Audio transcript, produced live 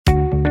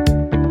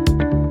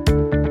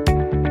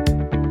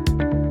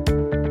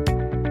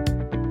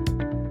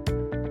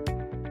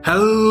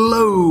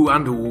Hello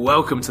and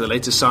welcome to the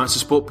latest Science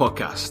of Sport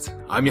podcast.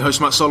 I'm your host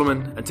Matt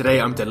Solomon, and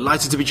today I'm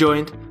delighted to be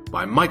joined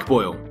by Mike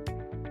Boyle.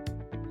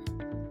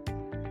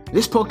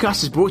 This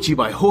podcast is brought to you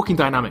by Hawking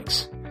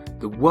Dynamics,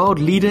 the world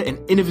leader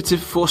in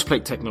innovative force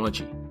plate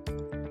technology.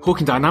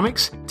 Hawking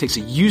Dynamics takes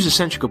a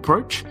user-centric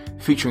approach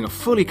featuring a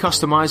fully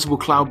customizable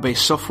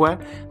cloud-based software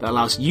that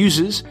allows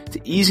users to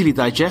easily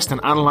digest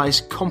and analyze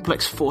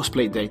complex force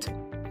plate data.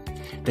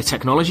 Their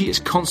technology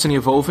is constantly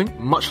evolving,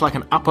 much like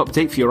an app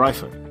update for your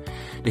iPhone.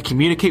 They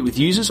communicate with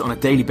users on a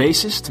daily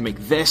basis to make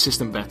their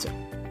system better.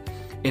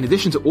 In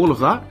addition to all of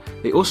that,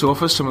 they also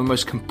offer some of the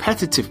most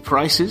competitive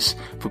prices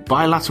for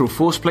bilateral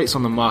force plates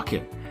on the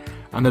market,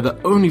 and they're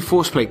the only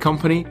force plate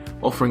company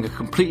offering a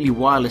completely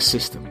wireless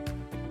system.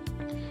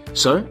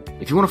 So,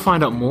 if you want to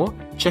find out more,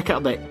 check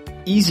out their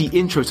easy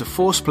intro to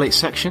force plate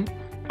section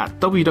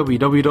at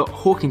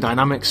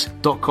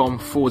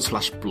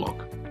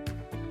www.hawkingdynamics.com/blog.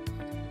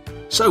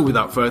 So,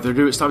 without further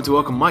ado, it's time to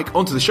welcome Mike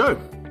onto the show.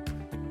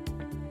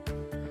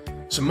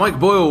 So Mike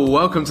Boyle,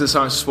 welcome to the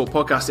Science of Sport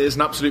podcast. It is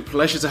an absolute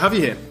pleasure to have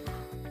you here.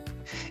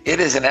 It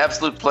is an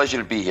absolute pleasure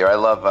to be here. I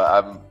love.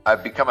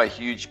 I've become a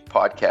huge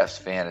podcast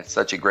fan. It's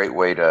such a great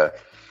way to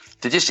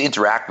just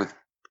interact with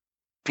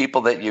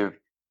people that you've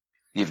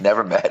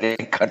never met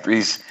in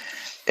countries,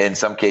 in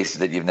some cases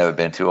that you've never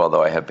been to.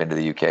 Although I have been to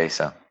the UK,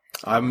 so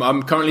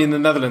I'm currently in the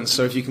Netherlands.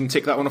 So if you can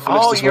tick that one off the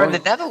list as well. Oh, you're in the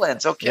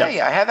Netherlands. Okay,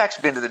 yeah. I have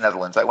actually been to the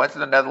Netherlands. I went to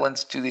the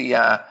Netherlands to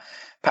the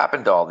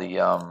Papendal.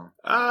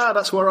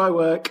 That's where I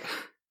work.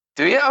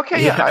 Do you?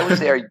 Okay, yeah. I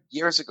was there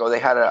years ago. They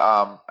had and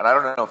I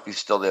don't know if he's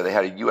still there. They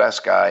had a U.S.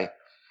 guy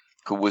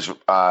who was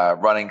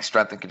running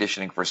strength and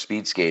conditioning for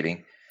speed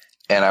skating,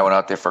 and I went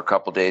out there for a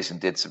couple of days and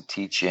did some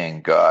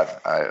teaching. God,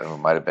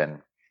 could have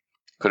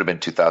been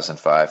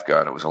 2005.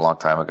 God, it was a long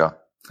time ago.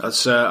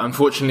 That's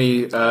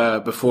unfortunately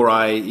before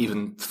I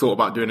even thought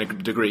about doing a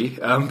degree,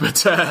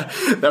 but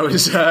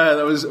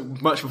that was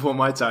much before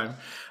my time.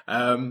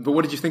 But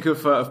what did you think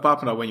of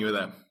Papendal when you were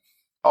there?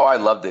 Oh, I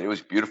loved it. It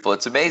was beautiful.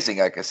 It's amazing.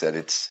 Like I said,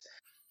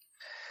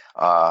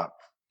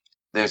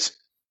 there's,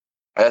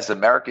 as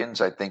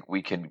Americans, I think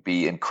we can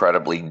be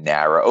incredibly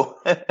narrow.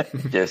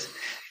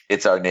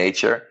 It's our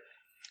nature.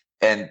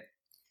 And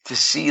to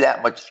see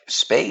that much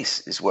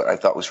space is what I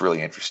thought was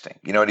really interesting.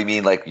 You know what I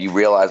mean? Like you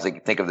realize, like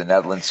you think of the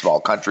Netherlands,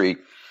 small country,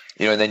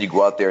 and then you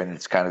go out there and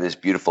it's kind of this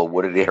beautiful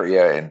wooded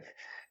area. And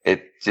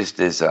it just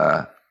is,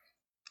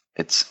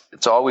 it's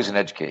always an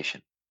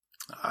education.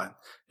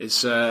 It's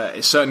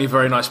certainly a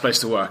very nice place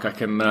to work. I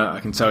can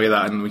tell you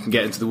that, and we can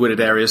get into the wooded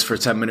areas for a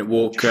 10-minute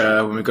walk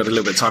when we've got a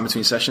little bit of time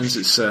between sessions.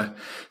 It's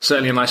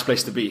certainly a nice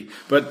place to be.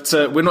 But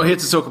we're not here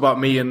to talk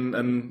about me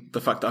and the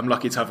fact that I'm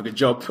lucky to have a good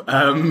job.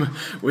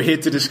 We're here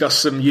to discuss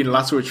some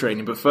unilateral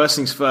training. But first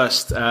things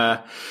first,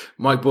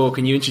 Mike Boyle,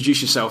 can you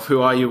introduce yourself?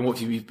 Who are you and what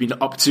have you been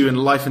up to in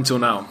life until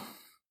now?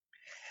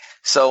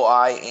 So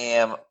I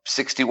am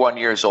 61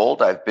 years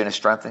old. I've been a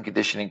strength and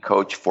conditioning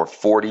coach for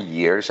 40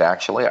 years,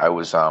 actually. I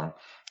was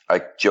I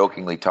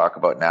jokingly talk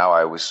about now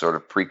I was sort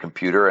of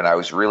pre-computer, and I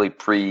was really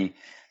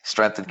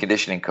pre-strength and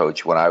conditioning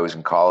coach when I was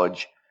in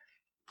college.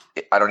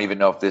 I don't even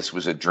know if this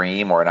was a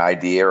dream or an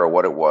idea or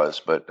what it was,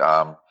 but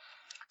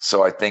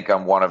so I think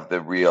I'm one of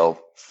the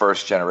real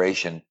first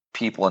generation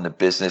people in the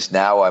business.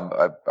 Now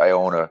I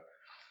own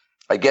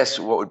I guess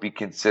what would be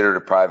considered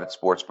a private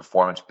sports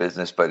performance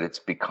business, but it's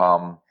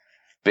become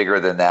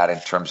bigger than that in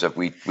terms of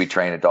we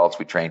train adults,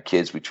 we train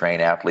kids, we train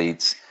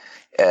athletes,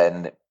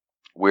 and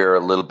we're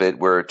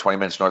 20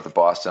 minutes north of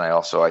Boston.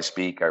 I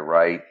speak, I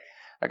write.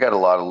 I got a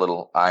lot of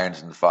little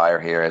irons in the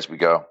fire here as we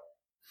go.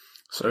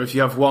 So if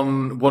you have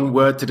one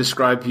word to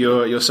describe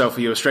yourself,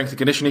 are you a strength and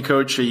conditioning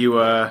coach? Are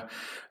you a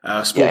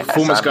sport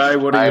performance guy?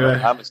 What are you?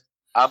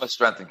 I'm a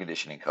strength and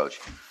conditioning coach.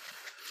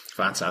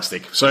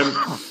 Fantastic. So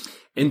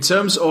in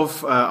terms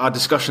of our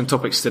discussion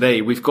topics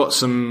today, we've got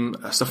some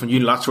stuff on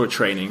unilateral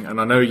training,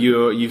 and I know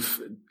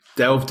you've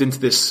delved into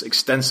this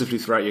extensively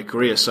throughout your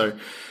career. So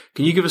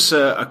can you give us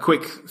a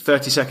quick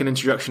 30-second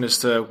introduction as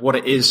to what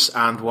it is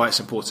and why it's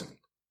important?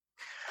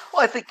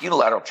 Well, I think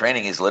unilateral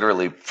training is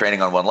literally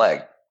training on one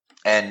leg.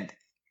 And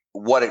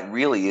what it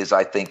really is,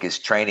 I think, is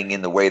training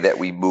in the way that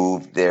we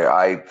move there.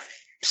 I've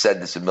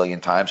said this a million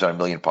times on a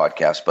million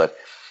podcasts, but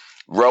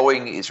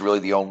rowing is really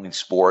the only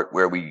sport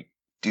where we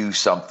do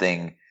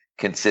something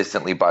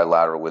consistently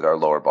bilateral with our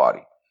lower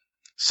body.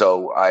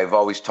 So I've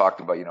always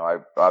talked about,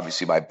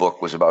 obviously my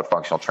book was about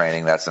functional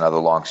training. That's another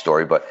long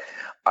story, but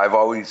I've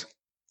always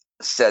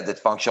said that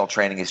functional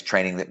training is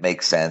training that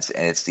makes sense,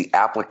 and it's the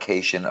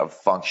application of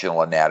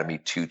functional anatomy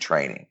to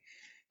training.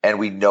 And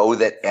we know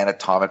that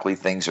anatomically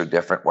things are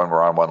different when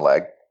we're on one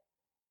leg,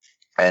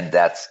 and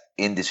that's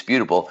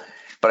indisputable.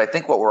 But I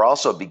think what we're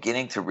also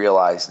beginning to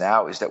realize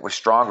now is that we're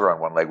stronger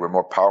on one leg. We're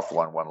more powerful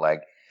on one leg.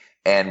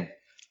 And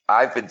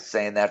I've been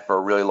saying that for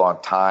a really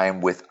long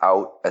time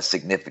without a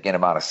significant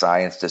amount of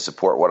science to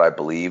support what I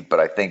believe. But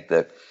I think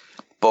that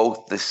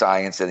both the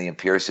science and the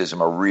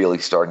empiricism are really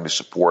starting to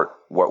support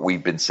what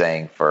we've been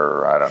saying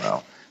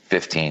for,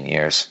 15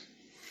 years.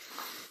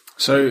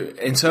 So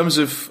in terms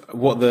of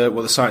what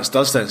the science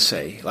does then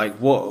say, like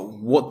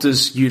what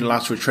does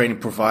unilateral training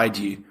provide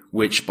you,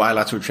 which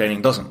bilateral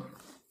training doesn't?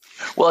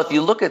 Well, if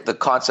you look at the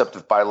concept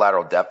of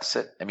bilateral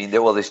deficit, I mean,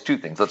 there's two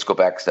things. Let's go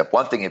back a step.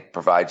 One thing it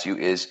provides you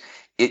is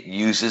it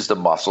uses the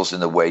muscles in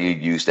the way you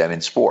use them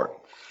in sport.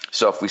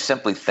 So if we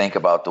simply think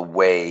about the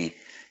way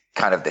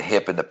kind of the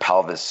hip and the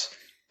pelvis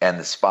and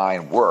the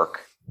spine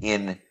work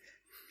in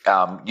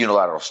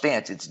unilateral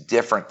stance, it's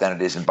different than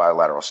it is in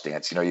bilateral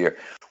stance.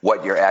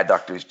 What your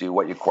adductors do,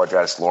 what your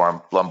quadratus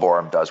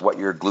lumborum does, what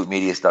your glute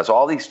medius does,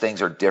 all these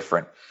things are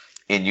different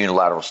in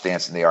unilateral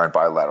stance than they are in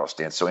bilateral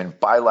stance. So in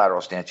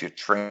bilateral stance, you're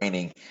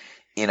training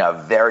in a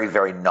very,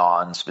 very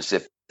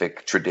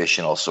non-specific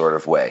traditional sort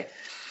of way.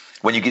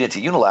 When you get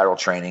into unilateral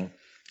training,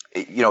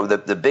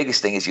 the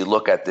biggest thing is you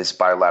look at this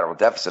bilateral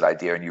deficit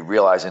idea and you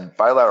realize, and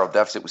bilateral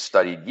deficit was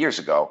studied years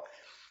ago,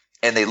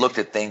 and they looked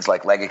at things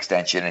like leg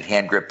extension and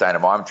hand grip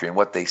dynamometry, and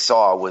what they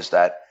saw was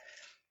that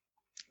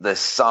the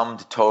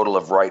summed total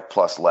of right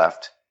plus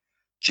left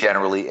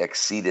generally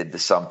exceeded the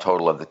sum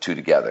total of the two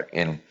together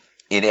in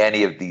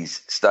any of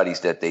these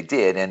studies that they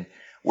did. And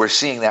we're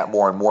seeing that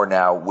more and more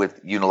now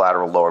with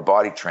unilateral lower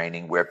body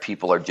training, where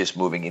people are just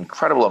moving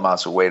incredible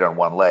amounts of weight on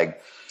one leg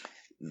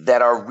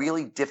that are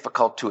really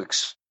difficult to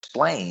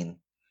explain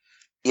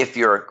if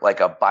you're like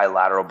a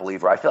bilateral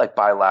believer. I feel like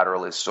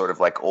bilateral is sort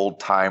of like old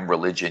time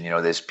religion.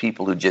 There's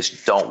people who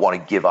just don't want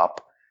to give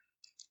up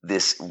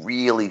this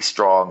really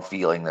strong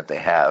feeling that they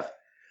have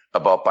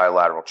about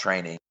bilateral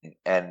training,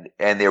 and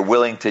they're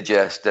willing to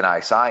just deny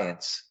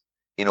science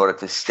in order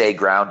to stay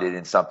grounded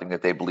in something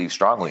that they believe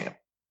strongly in.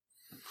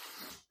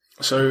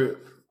 So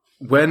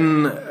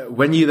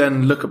when you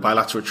then look at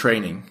bilateral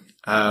training,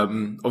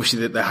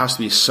 obviously there has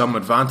to be some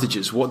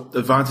advantages. What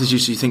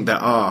advantages do you think there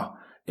are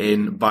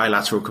in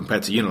bilateral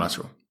compared to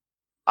unilateral?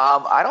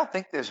 I don't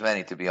think there's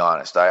many, to be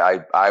honest.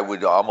 I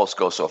would almost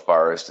go so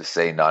far as to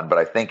say none, but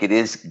I think it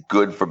is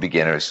good for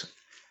beginners,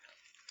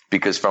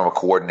 because from a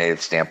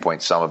coordinated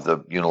standpoint, some of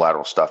the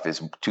unilateral stuff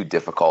is too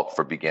difficult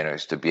for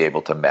beginners to be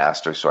able to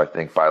master. So I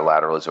think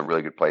bilateral is a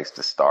really good place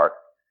to start.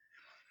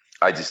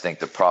 I just think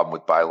the problem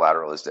with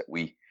bilateral is that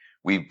we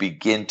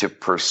begin to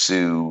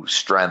pursue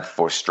strength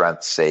for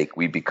strength's sake.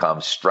 We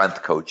become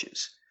strength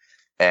coaches.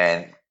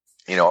 And,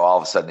 all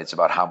of a sudden it's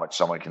about how much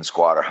someone can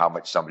squat or how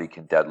much somebody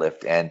can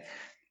deadlift. And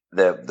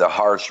the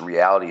harsh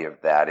reality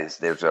of that is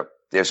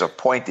there's a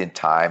point in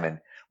time, and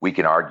we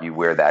can argue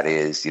where that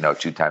is,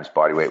 2 times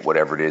body weight,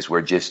 whatever it is,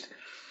 where just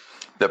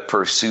the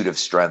pursuit of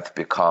strength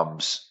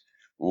becomes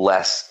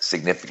less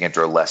significant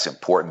or less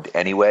important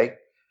anyway.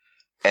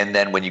 And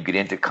then when you get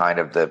into kind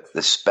of the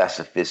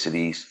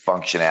specificities,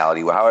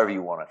 functionality, however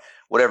you want to,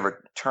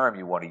 whatever term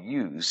you want to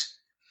use,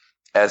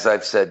 as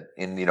I've said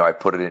I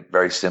put it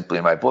very simply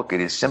in my book,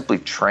 it is simply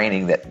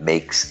training that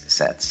makes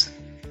sense.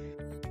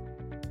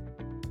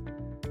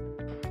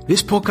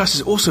 This podcast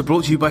is also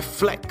brought to you by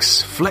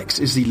Flex. Flex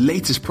is the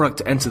latest product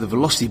to enter the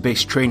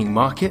velocity-based training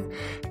market,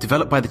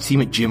 developed by the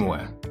team at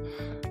GymAware.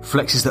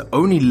 Flex is the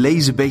only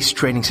laser-based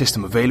training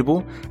system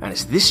available, and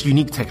it's this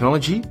unique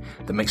technology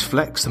that makes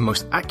Flex the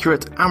most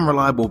accurate and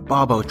reliable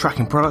barbell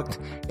tracking product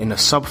in the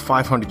sub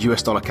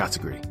 $500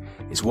 category.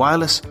 It's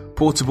wireless,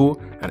 portable,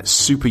 and it's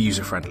super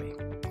user-friendly.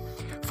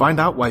 Find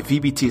out why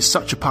VBT is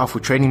such a powerful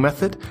training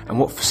method and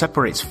what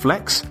separates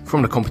Flex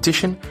from the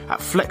competition at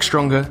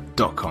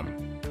flexstronger.com.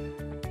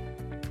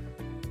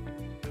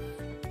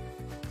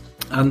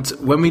 And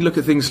when we look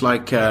at things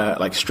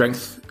like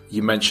strength,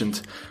 you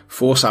mentioned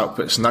force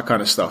outputs and that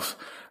kind of stuff,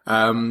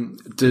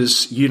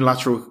 does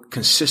unilateral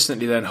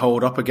consistently then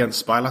hold up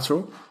against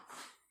bilateral?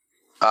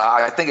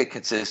 I think it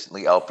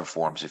consistently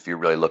outperforms if you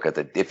really look at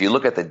the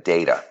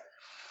data,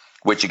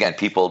 which again,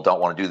 people don't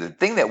want to do. The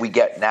thing that we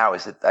get now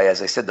is that,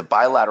 as I said, the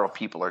bilateral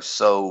people are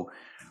so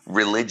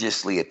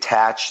religiously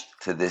attached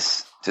to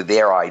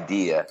their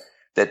idea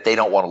that they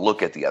don't want to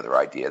look at the other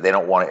idea. They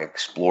don't want to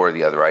explore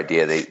the other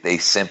idea. They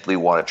simply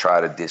want to try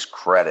to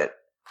discredit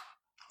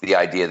the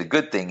idea. The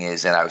good thing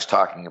is, and I was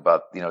talking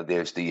about,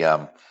 there's the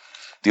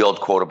old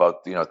quote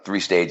about, 3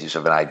 stages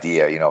of an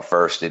idea.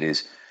 First it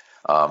is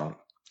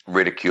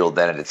ridiculed,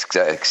 then it's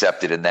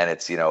accepted, and then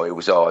it's, it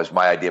was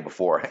my idea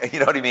before. You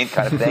know what I mean?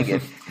 Kind of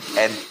thing.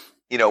 And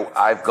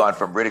I've gone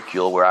from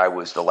ridicule, where I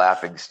was the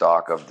laughing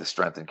stock of the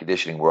strength and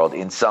conditioning world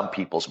in some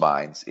people's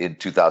minds in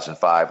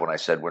 2005 when I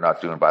said we're not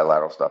doing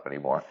bilateral stuff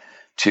anymore,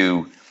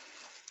 to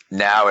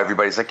now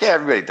everybody's like, yeah,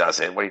 everybody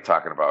does it. What are you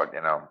talking about?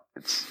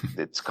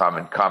 It's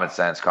common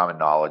sense, common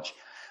knowledge.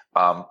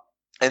 And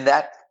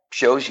that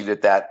shows you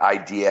that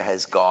idea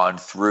has gone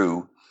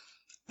through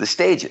the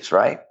stages,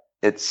 right?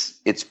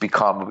 It's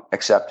become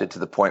accepted to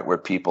the point where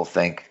people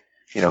think,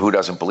 who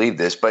doesn't believe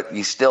this? But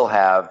you still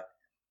have,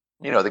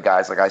 the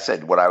guys, like I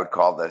said, what I would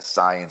call the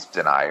science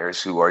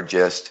deniers, who are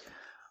just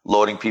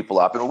loading people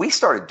up. And when we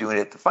started doing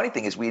it, the funny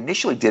thing is we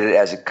initially did it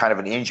as a kind of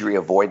an injury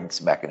avoidance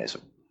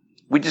mechanism.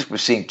 We just were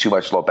seeing too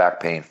much low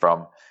back pain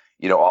from,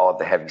 all of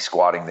the heavy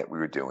squatting that we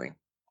were doing.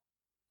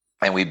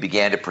 And we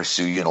began to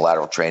pursue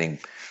unilateral training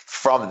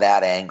from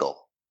that angle.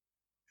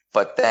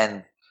 But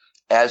then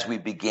as we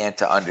began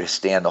to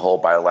understand the whole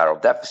bilateral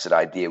deficit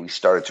idea, we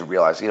started to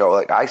realize,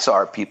 like I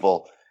saw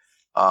people,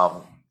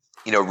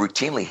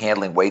 routinely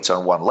handling weights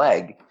on one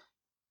leg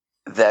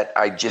that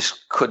I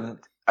couldn't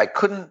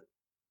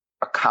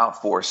account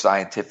for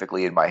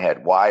scientifically in my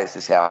head. Why is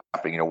this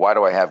happening? Why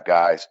do I have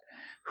guys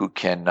who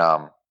can,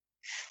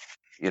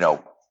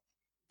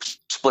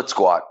 split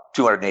squat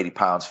 280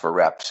 pounds for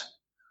reps,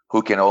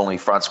 who can only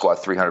front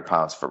squat 300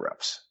 pounds for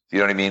reps? You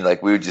know what I mean?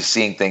 Like we were just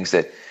seeing things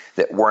that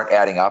weren't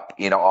adding up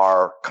in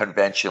our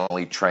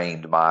conventionally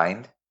trained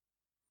mind.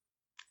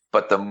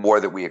 But the more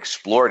that we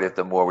explored it,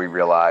 the more we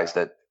realized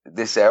that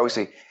I always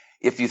say,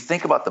 if you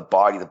think about the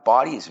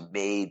body is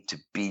made to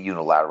be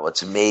unilateral.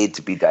 It's made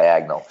to be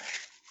diagonal.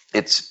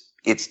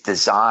 It's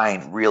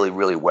designed really,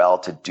 really well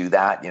to do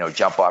that.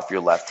 Jump off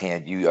your left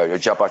hand, or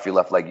jump off your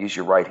left leg, use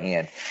your right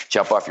hand.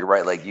 Jump off your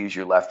right leg, use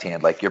your left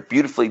hand. Like you're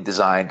beautifully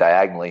designed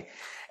diagonally.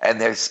 And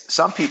there's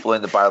some people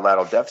in the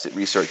bilateral deficit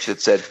research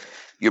that said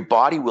your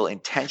body will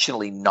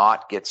intentionally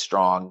not get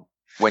strong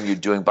when you're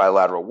doing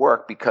bilateral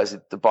work because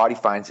the body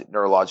finds it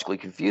neurologically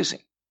confusing.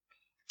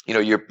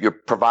 You're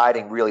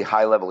providing really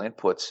high level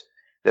inputs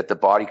that the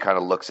body kind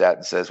of looks at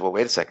and says, well,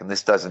 wait a second,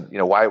 this doesn't,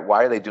 why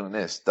are they doing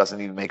this?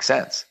 Doesn't even make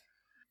sense.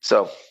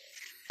 So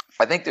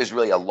I think there's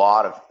really a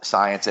lot of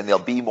science, and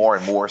there'll be more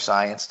and more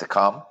science to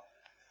come.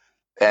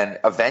 And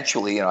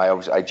eventually,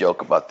 I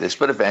joke about this,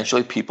 but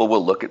eventually people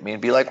will look at me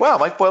and be like, wow,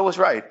 Mike Boyle was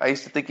right. I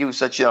used to think he was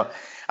such, I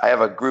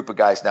have a group of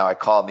guys now,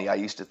 I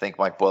used to think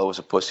Mike Boyle was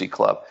a pussy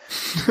club.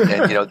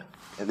 And,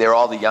 they're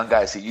all the young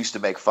guys that used to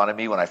make fun of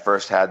me when I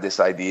first had this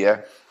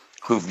idea,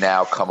 who've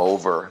now come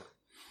over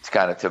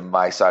to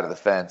my side of the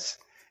fence.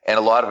 And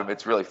a lot of them,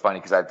 it's really funny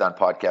because I've done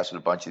podcasts with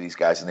a bunch of these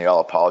guys and they all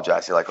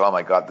apologize. They're like, oh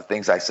my God, the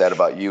things I said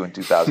about you in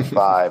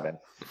 2005. And,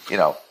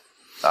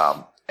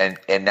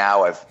 and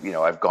now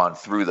I've gone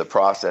through the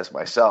process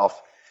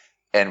myself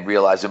and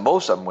realized that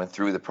most of them went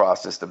through the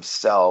process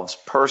themselves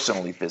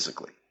personally,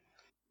 physically,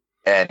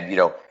 and,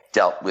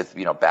 dealt with,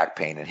 back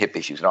pain and hip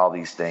issues and all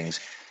these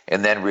things.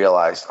 And then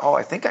realized, oh,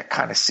 I think I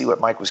kind of see what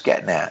Mike was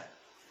getting at,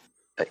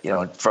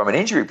 from an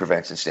injury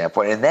prevention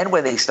standpoint. And then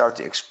when they start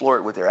to explore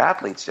it with their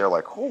athletes, they're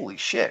like, holy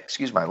shit,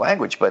 excuse my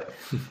language, but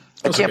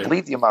I can't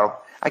believe the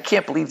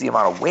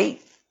amount of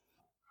weight,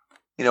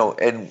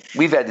 and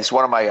we've had this,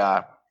 one of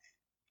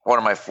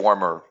my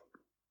former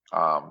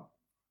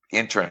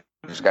interns,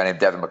 a guy named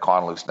Devin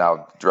McConnell, who's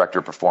now director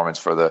of performance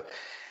for the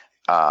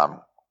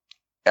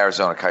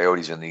Arizona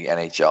Coyotes in the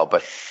NHL.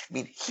 But I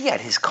mean, he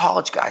had his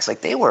college guys,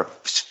 like they were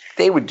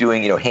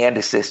doing, hand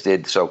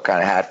assisted, so kind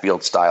of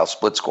Hatfield style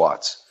split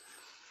squats.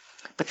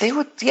 But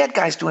he had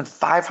guys doing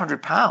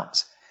 500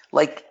 pounds.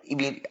 Like, I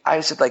mean,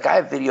 I said, like, I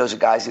have videos of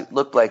guys that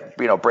looked like,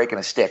 breaking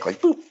a stick,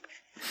 like boop,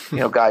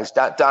 guys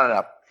down and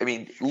up. I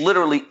mean,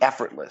 literally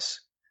effortless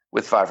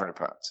with 500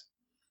 pounds.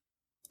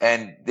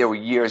 And there were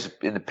years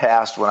in the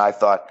past when I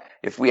thought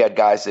if we had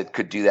guys that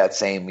could do that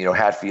same,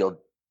 Hatfield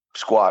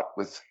squat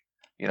with,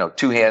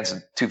 2 hands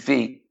and 2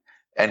 feet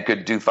and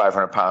could do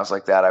 500 pounds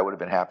like that, I would have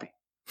been happy.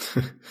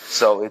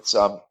 So it's,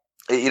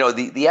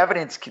 the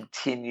evidence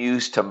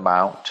continues to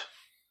mount.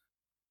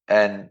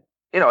 And,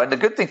 and the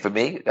good thing for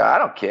me, I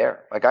don't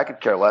care. Like, I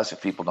could care less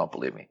if people don't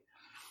believe me.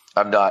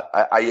 I'm not,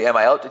 am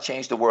I out to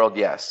change the world?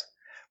 Yes.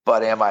 But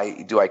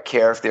do I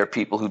care if there are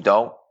people who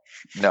don't?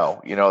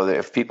 No.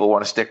 If people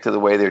want to stick to the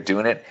way they're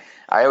doing it,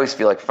 I always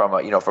feel like from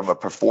a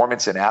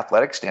performance and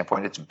athletic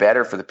standpoint, it's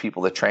better for the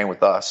people that train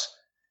with us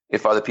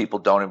if other people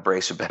don't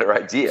embrace a better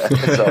idea.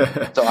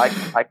 So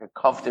I could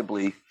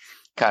comfortably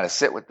kind of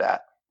sit with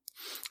that.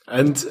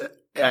 And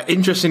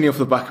interestingly, off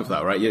the back of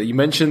that, right? You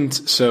mentioned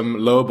some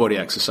lower body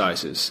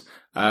exercises.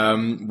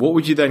 What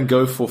would you then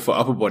go for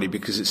upper body?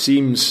 Because it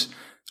seems,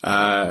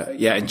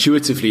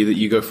 intuitively that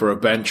you go for a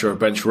bench or a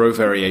bench row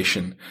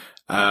variation,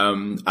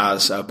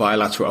 as a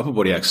bilateral upper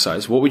body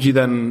exercise. What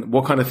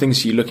kind of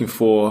things are you looking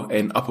for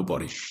in upper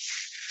body?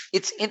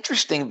 It's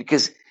interesting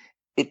because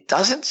it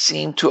doesn't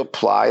seem to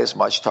apply as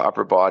much to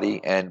upper body.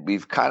 And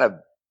we've kind of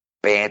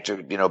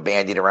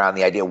bandied around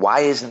the idea.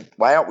 Why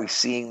aren't we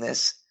seeing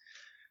this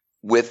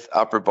with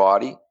upper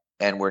body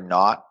and we're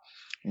not?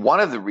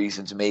 One of the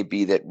reasons may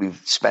be that we've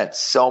spent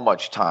so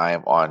much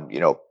time on,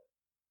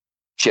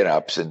 chin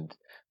ups and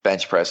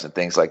bench press and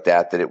things like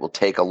that it will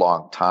take a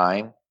long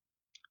time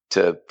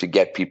to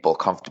get people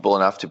comfortable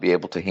enough to be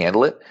able to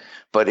handle it.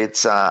 But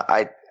it's,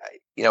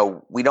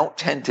 we don't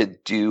tend to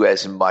do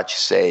as much,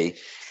 say,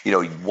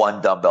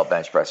 one dumbbell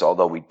bench press,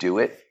 although we do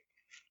it.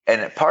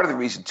 And part of the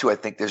reason too, I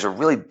think there's a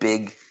really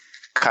big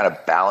kind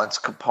of balance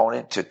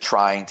component to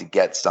trying to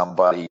get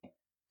somebody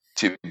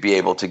to be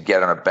able to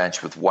get on a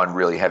bench with one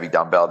really heavy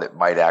dumbbell that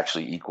might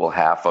actually equal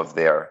half of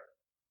their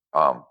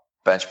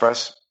bench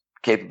press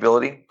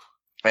capability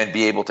and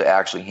be able to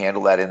actually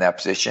handle that in that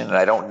position. And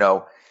I don't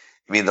know,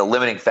 I mean, the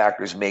limiting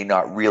factors may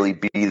not really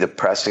be the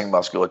pressing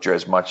musculature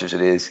as much as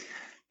it is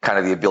kind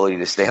of the ability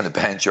to stay on the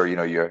bench or,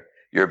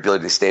 your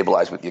ability to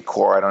stabilize with your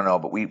core. I don't know,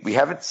 but we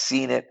haven't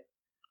seen it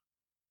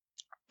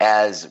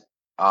as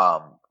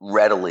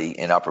readily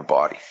in upper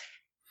body.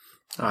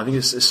 I think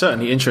it's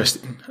certainly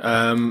interesting.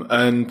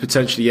 And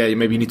potentially, yeah,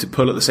 maybe you need to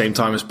pull at the same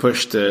time as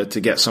push to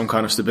get some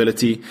kind of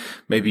stability.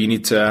 Maybe you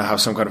need to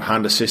have some kind of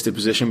hand assisted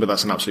position, but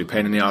that's an absolute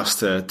pain in the ass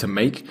to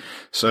make.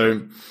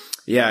 So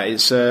yeah,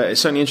 it's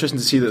certainly interesting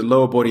to see that the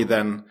lower body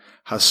then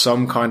has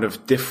some kind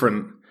of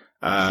different,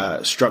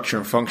 structure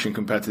and function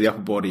compared to the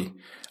upper body,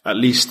 at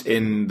least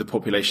in the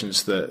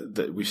populations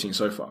that we've seen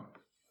so far.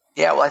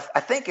 Yeah. Well, I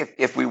think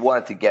if we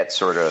wanted to get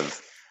sort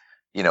of,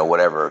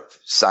 whatever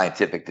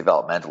scientific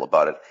developmental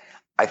about it,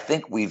 I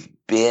think we've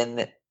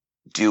been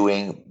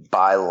doing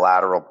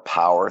bilateral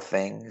power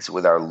things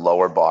with our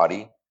lower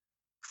body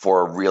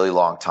for a really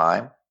long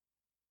time,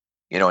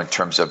 in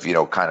terms of,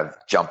 kind of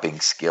jumping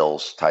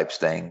skills types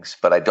things.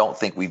 But I don't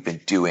think we've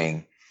been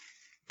doing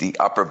the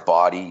upper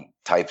body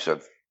types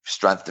of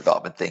strength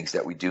development things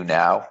that we do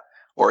now,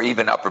 or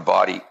even upper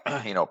body,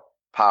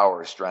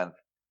 power, strength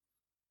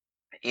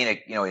in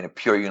a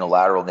pure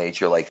unilateral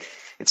nature. Like,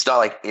 it's not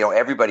like,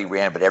 everybody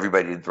ran, but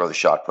everybody didn't throw the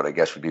shot put, I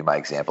guess would be my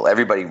example.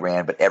 Everybody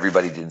ran, but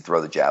everybody didn't throw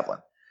the javelin.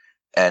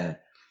 And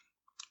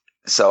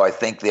so I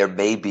think there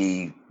may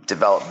be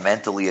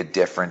developmentally a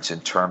difference in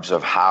terms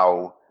of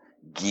how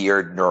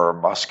geared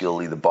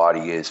neuromuscularly the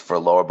body is for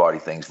lower body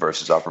things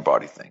versus upper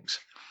body things.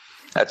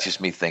 That's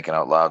just me thinking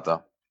out loud,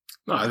 though.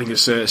 No, I think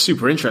it's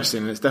super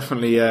interesting. It's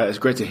definitely it's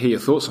great to hear your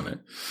thoughts on it.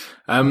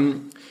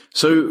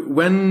 So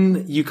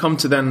when you come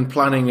to then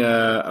planning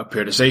a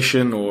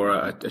periodization or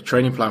a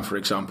training plan, for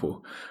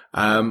example,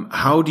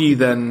 how do you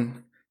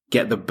then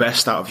get the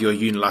best out of your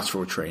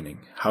unilateral training?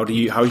 How do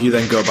you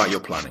then go about your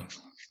planning?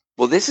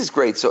 Well, this is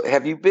great. So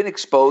have you been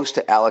exposed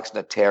to Alex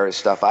Natera's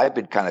stuff? I've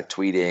been kind of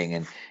tweeting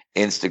and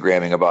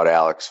Instagramming about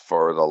Alex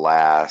for the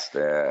last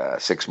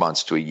 6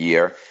 months to a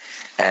year.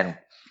 And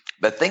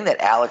the thing that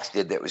Alex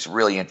did that was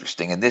really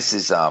interesting, and this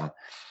is, I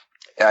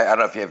don't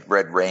know if you have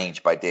read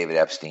Range by David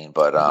Epstein,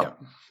 but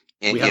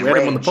we had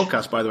him on the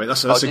podcast, by the way.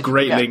 That's a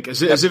great link.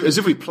 As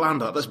if we planned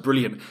that. That's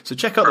brilliant. So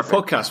check out the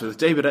podcast with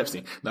David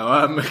Epstein.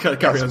 No,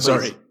 carry on.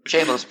 Sorry.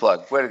 Shameless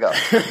plug. Way to go.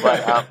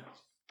 But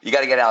you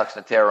got to get Alex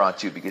Natera on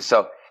too, because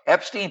so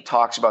Epstein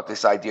talks about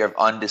this idea of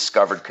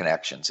undiscovered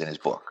connections in his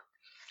book.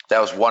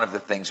 That was one of the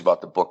things about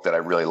the book that I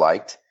really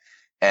liked.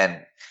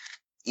 And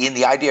in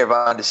the idea of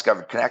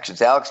undiscovered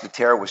connections, Alex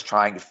Natera was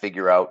trying to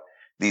figure out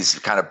these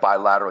kind of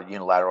bilateral,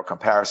 unilateral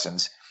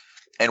comparisons.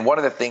 And one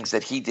of the things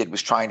that he did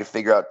was trying to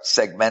figure out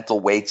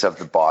segmental weights of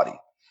the body.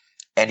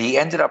 And he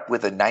ended up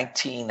with a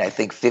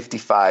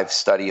 1955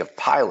 study of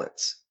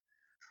pilots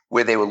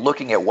where they were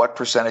looking at what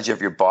percentage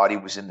of your body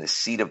was in the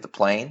seat of the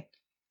plane.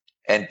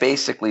 And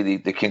basically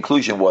the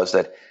conclusion was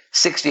that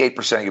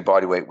 68% of your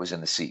body weight was in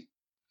the seat.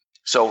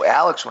 So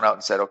Alex went out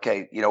and said,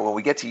 okay, when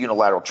we get to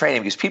unilateral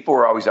training, because people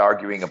were always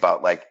arguing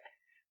about like,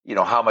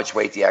 how much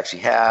weight do you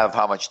actually have?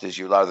 How much does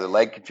your other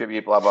leg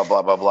contribute? Blah, blah,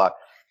 blah, blah, blah.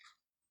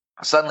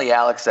 Suddenly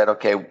Alex said,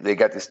 okay, they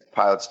got this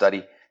pilot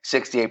study.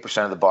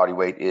 68% of the body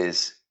weight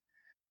is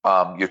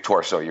your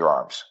torso, your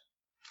arms.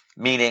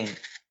 Meaning,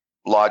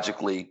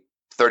 logically,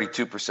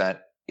 32%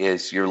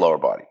 is your lower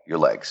body, your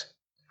legs.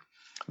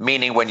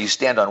 Meaning when you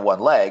stand on one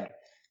leg,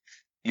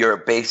 you're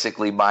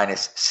basically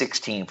minus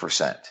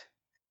 16%.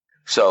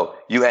 So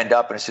you end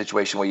up in a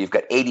situation where you've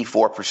got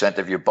 84%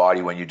 of your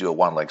body when you do a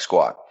one-leg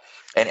squat.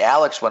 And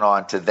Alex went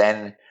on to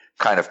then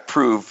kind of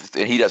prove,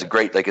 and he does a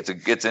great, like it's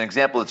an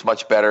example that's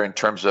much better in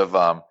terms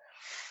of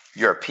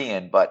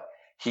European, but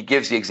he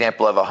gives the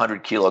example of a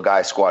 100-kilo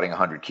guy squatting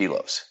 100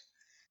 kilos.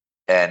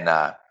 And,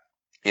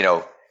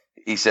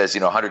 he says,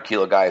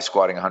 100-kilo guy is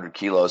squatting 100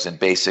 kilos, and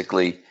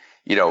basically,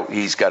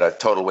 he's got a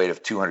total weight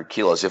of 200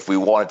 kilos. If we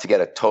wanted to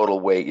get a total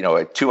weight,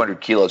 at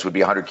 200 kilos would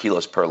be 100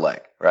 kilos per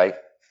leg, right?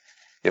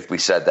 If we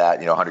said that,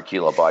 100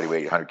 kilo body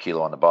weight, 100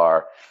 kilo on the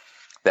bar,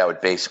 that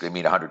would basically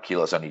mean 100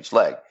 kilos on each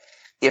leg.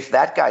 If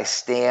that guy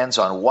stands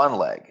on one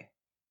leg,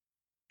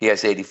 he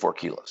has 84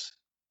 kilos.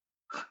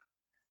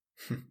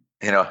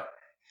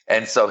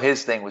 And so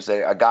his thing was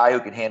that a guy who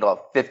can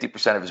handle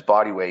 50% of his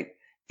body weight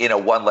in a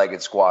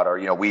one-legged squat, or,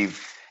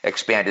 we've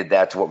expanded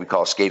that to what we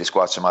call skater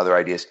squats, some other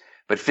ideas,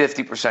 but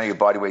 50% of your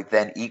body weight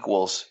then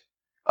equals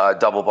a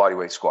double body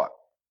weight squat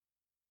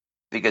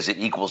because it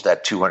equals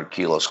that 200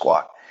 kilo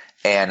squat.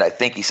 And I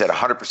think he said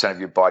 100% of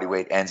your body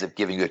weight ends up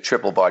giving you a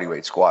triple body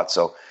weight squat.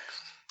 So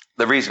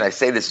the reason I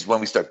say this is when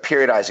we start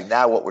periodizing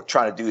now, what we're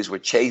trying to do is we're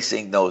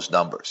chasing those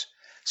numbers.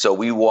 So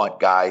we want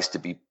guys to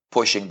be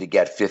pushing to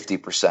get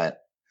 50%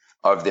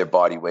 of their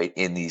body weight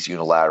in these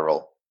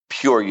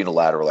pure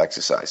unilateral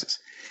exercises.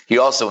 He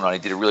also went on, he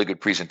did a really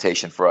good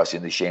presentation for us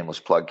in the shameless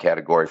plug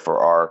category for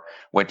our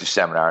winter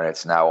seminar, and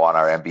it's now on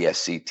our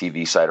MBSC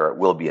TV site, or it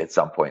will be at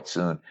some point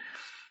soon,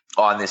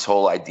 on this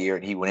whole idea.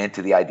 And he went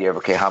into the idea of,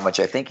 okay, how much,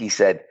 I think he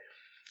said,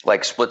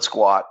 like split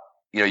squat,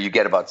 you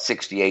get about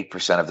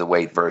 68% of the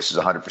weight versus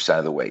 100%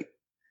 of the weight,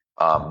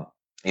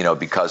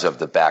 because of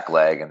the back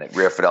leg, and the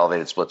rear foot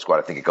elevated split squat,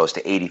 I think it goes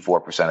to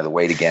 84% of the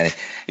weight again.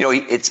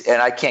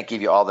 And I can't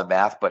give you all the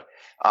math, but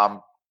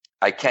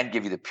I can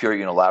give you the pure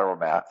unilateral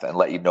math and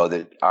let you know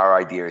that our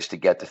idea is to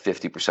get to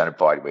 50% of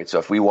body weight. So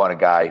if we want a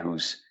guy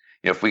who's,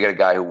 if we get a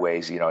guy who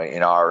weighs, in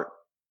our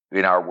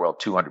world,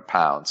 200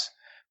 pounds,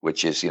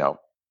 which is,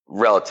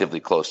 relatively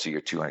close to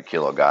your 200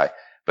 kilo guy,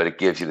 but it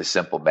gives you the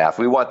simple math.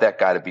 We want that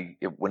guy to be,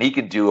 when he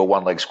can do a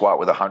one leg squat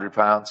with 100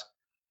 pounds,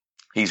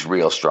 he's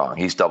real strong.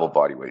 He's double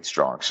body weight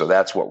strong. So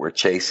that's what we're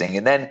chasing.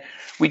 And then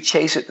we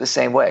chase it the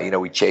same way.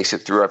 We chase it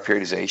through our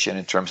periodization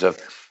in terms of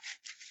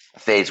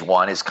phase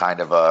one is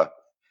kind of a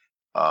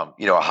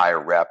higher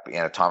rep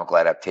anatomical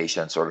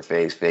adaptation sort of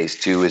phase. Phase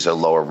two is a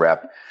lower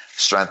rep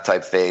strength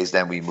type phase.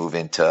 Then we move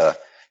into,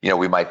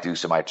 we might do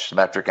some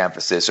isometric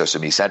emphasis or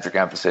some eccentric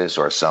emphasis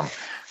or some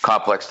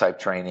complex type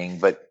training,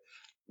 but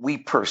we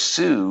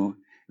pursue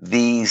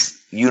these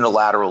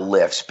unilateral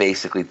lifts,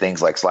 basically things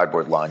like slide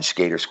board lunge,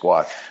 skater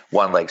squat,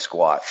 one leg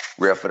squat,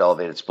 rear foot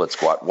elevated split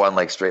squat, one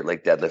leg straight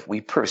leg deadlift. We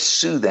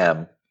pursue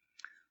them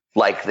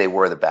like they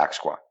were the back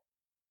squat.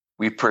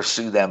 We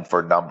pursue them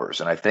for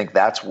numbers. And I think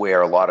that's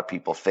where a lot of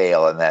people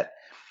fail, and that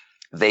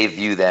they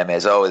view them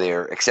as,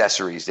 they're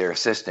accessories, they're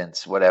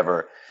assistants,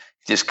 whatever.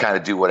 Just kind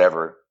of do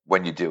whatever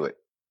when you do it.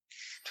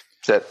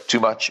 Is that too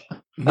much?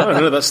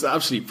 No, that's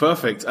absolutely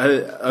perfect.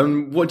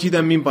 What do you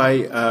then mean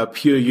by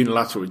pure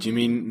unilateral? Do you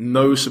mean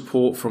no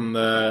support from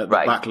the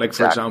back leg,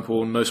 for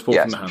example, no support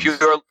from the hands?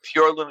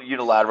 Pure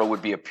unilateral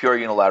would be a pure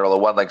unilateral, a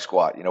one leg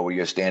squat, where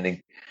you're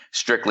standing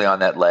strictly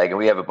on that leg. And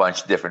we have a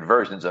bunch of different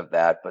versions of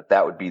that, but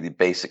that would be the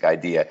basic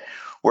idea.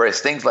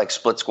 Whereas things like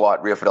split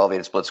squat, rear foot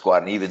elevated split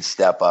squat, and even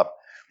step up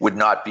would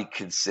not be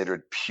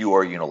considered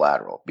pure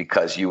unilateral,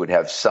 because you would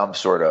have some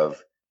sort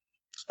of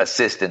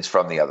assistance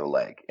from the other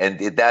leg. And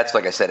that's,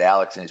 like I said,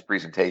 Alex in his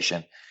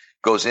presentation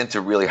goes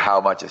into really how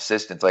much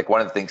assistance. Like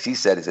one of the things he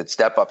said is that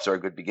step ups are a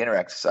good beginner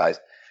exercise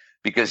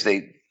because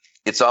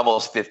it's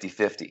almost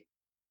 50-50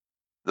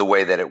 the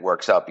way that it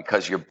works out,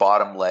 because your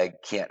bottom leg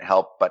can't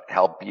help but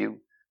help you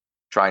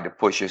trying to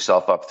push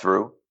yourself up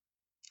through.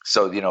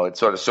 So, it's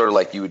sort of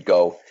like you would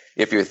go,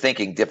 if you're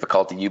thinking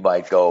difficulty, you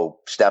might go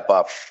step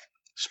up,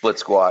 split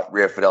squat,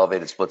 rear foot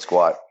elevated split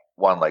squat,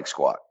 one leg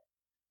squat,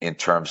 in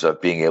terms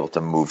of being able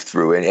to move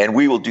through. And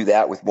we will do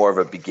that with more of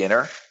a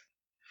beginner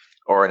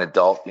or an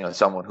adult,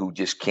 someone who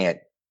just can't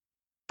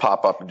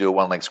pop up and do a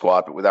one leg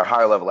squat. But with our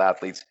higher level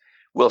athletes,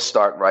 we'll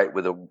start right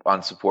with an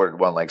unsupported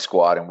one leg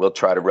squat, and we'll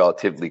try to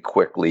relatively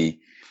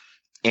quickly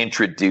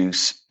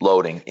introduce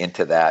loading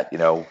into that.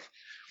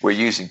 We're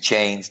using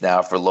chains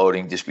now for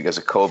loading just because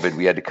of COVID.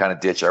 We had to kind of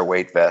ditch our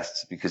weight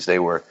vests because they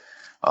were,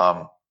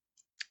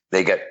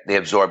 they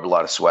absorbed a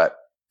lot of sweat,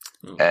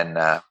 and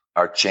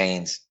our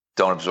chains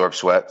don't absorb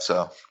sweat.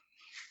 So,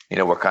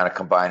 we're kind of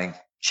combining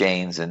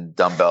chains and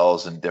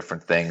dumbbells and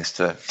different things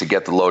to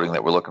get the loading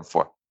that we're looking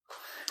for.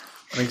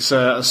 I think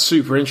it's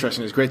super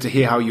interesting. It's great to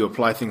hear how you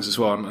apply things as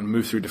well and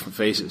move through different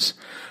phases.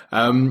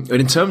 And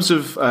in terms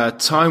of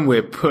time,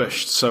 we're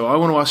pushed. So I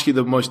want to ask you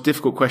the most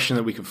difficult question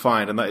that we can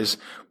find, and that is,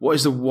 what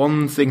is the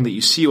one thing that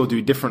you see or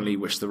do differently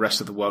which the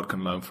rest of the world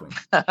can learn from?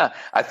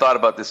 I thought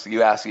about this.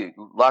 You asked.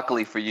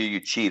 Luckily for you, you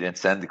cheat and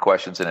send the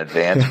questions in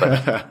advance.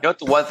 But what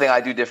the one thing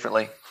I do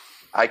differently?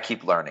 I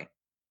keep learning.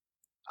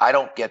 I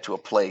don't get to a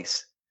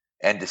place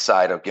and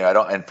decide,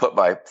 and put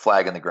my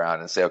flag in the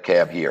ground and say,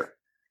 okay, I'm here.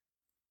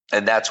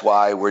 And that's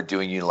why we're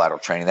doing unilateral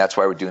training. That's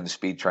why we're doing the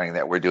speed training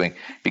that we're doing,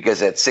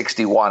 because at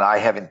 61, I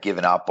haven't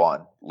given up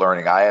on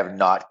learning. I have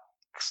not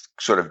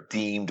sort of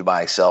deemed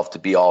myself to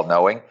be all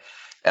knowing.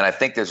 And I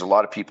think there's a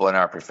lot of people in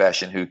our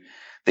profession who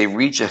they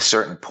reach a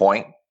certain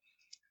point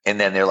and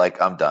then they're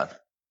like, I'm done.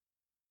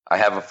 I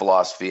have a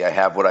philosophy. I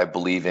have what I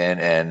believe in,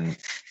 and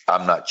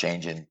I'm not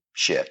changing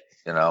shit.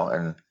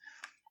 And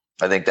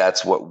I think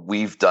that's what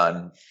we've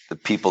done, the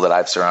people that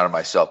I've surrounded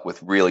myself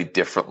with, really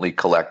differently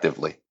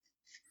collectively.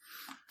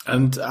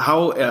 And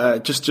how,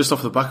 just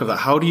off the back of that,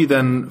 how do you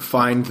then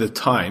find the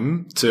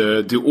time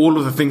to do all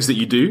of the things that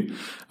you do,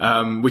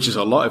 which is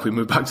a lot if we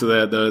move back to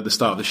the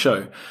start of the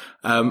show?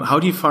 How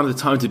do you find the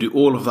time to do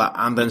all of that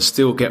and then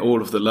still get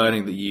all of the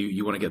learning that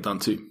you want to get done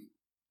too?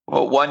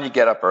 Well, one, you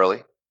get up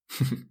early.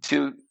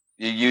 Two,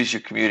 you use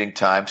your commuting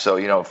time.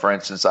 So, for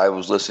instance, I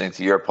was listening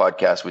to your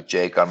podcast with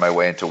Jake on my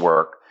way into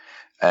work.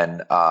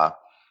 And I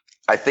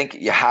think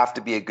you have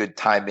to be a good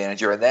time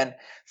manager. And then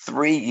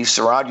three, you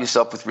surround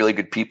yourself with really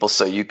good people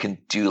so you can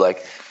do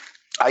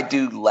I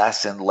do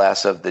less and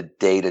less of the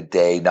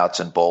day-to-day nuts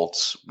and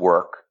bolts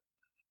work.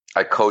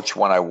 I coach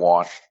when I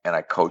want, and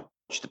I coach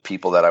the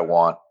people that I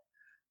want,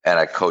 and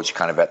I coach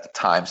kind of at the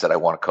times that I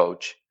want to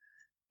coach.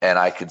 And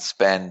I can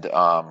spend,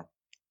 the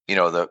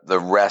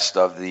rest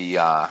of the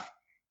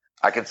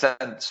I can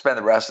spend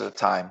the rest of the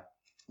time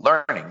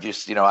learning.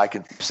 Just, I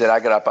can sit,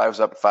 I was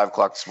up at 5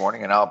 o'clock this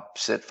morning, and I'll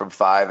sit from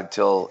 5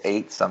 until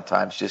 8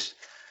 sometimes, just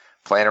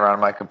playing around on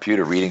my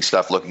computer, reading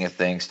stuff, looking at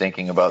things,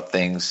 thinking about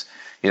things,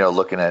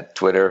 looking at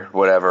Twitter,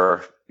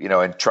 whatever,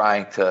 and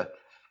trying to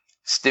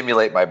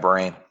stimulate my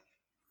brain.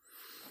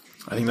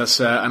 I think that's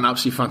an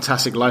absolutely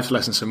fantastic life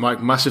lesson. So,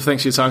 Mike, massive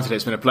thanks for your time today.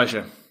 It's been a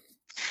pleasure.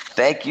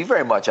 Thank you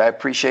very much. I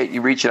appreciate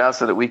you reaching out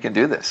so that we can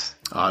do this.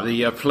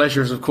 The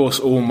pleasure is, of course,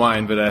 all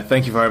mine, but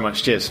thank you very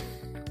much. Cheers.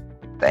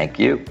 Thank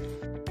you.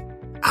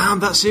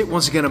 And that's it.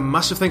 Once again, a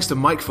massive thanks to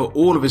Mike for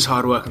all of his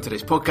hard work on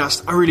today's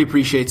podcast. I really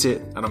appreciate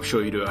it, and I'm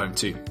sure you do at home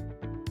too.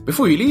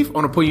 Before you leave, I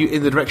want to point you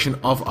in the direction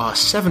of our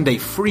 7-day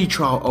free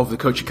trial of the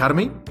Coach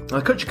Academy. Now,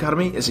 the Coach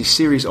Academy is a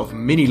series of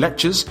mini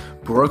lectures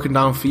broken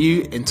down for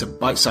you into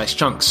bite-sized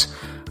chunks.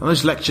 And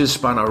those lectures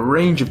span a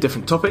range of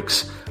different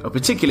topics. Of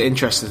particular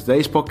interest to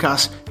today's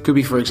podcast could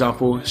be, for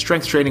example,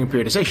 strength training and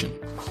periodization.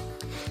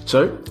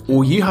 So,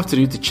 all you have to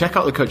do to check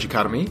out the Coach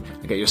Academy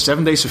and get your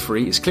 7 days for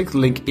free is click the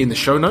link in the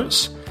show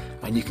notes,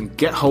 and you can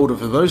get hold of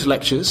those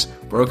lectures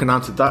broken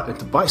down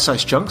into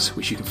bite-sized chunks,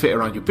 which you can fit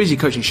around your busy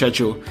coaching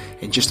schedule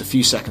in just a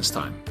few seconds'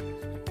 time.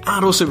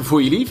 And also, before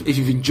you leave, if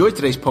you've enjoyed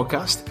today's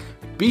podcast,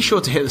 be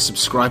sure to hit the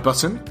subscribe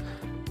button,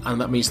 and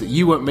that means that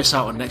you won't miss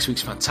out on next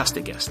week's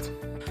fantastic guest.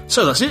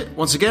 So that's it.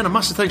 Once again, a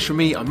massive thanks from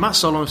me. I'm Matt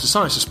Solomon for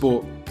Science of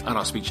Sport, and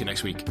I'll speak to you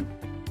next week.